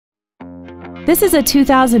This is a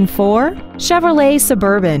 2004 Chevrolet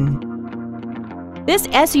Suburban. This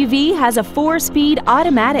SUV has a 4-speed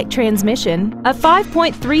automatic transmission, a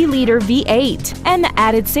 5.3-liter V8, and the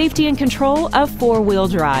added safety and control of 4-wheel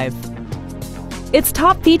drive. Its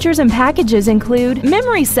top features and packages include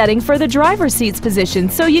memory setting for the driver's seat's position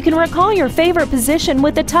so you can recall your favorite position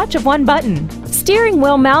with the touch of one button, steering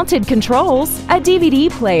wheel mounted controls, a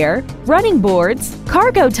DVD player, running boards,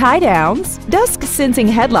 cargo tie-downs, dusk sensing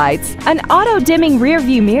headlights, an auto-dimming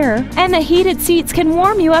rear-view mirror, and the heated seats can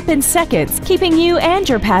warm you up in seconds, keeping you and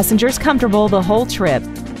your passengers comfortable the whole trip.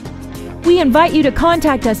 We invite you to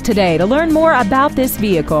contact us today to learn more about this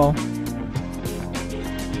vehicle.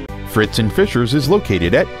 FritzinFishers is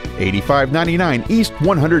located at 8599 East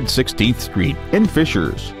 116th Street in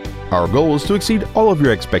Fishers. Our goal is to exceed all of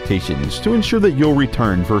your expectations to ensure that you'll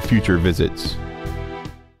return for future visits.